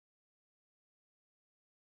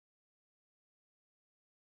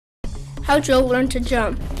How Joe Learned to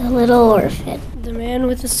Jump. The Little Orphan. The Man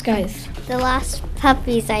with the Scythe. The Lost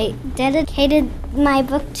Puppies. I dedicated my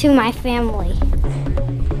book to my family.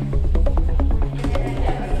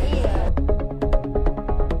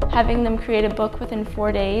 Having them create a book within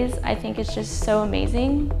 4 days, I think is just so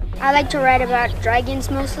amazing. I like to write about dragons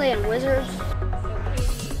mostly and wizards.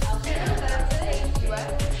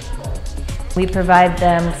 We provide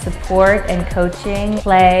them support and coaching,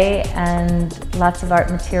 play, and lots of art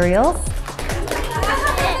materials.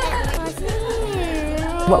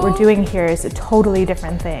 What we're doing here is a totally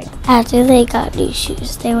different thing. After they got new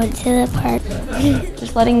shoes, they went to the park.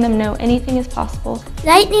 Just letting them know anything is possible.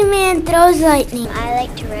 Lightning Man throws lightning. I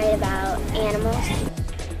like to write about animals.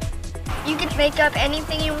 You can make up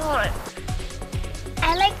anything you want.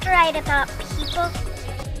 I like to write about people.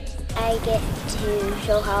 I get to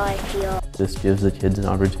show how I feel. This gives the kids an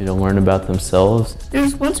opportunity to learn about themselves. There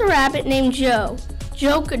was once a rabbit named Joe.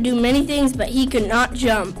 Joe could do many things, but he could not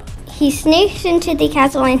jump. He sneaked into the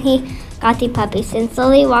castle and he got the puppies and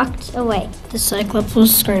slowly walked away. The Cyclops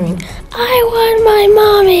was screaming, "I want my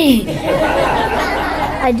mommy!"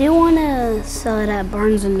 I do want to sell it at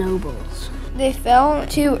Barnes & Nobles. They fell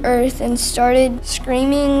to earth and started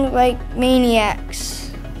screaming like maniacs.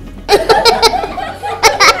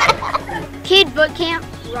 Kid Book Kamp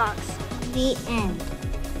rocks. The end.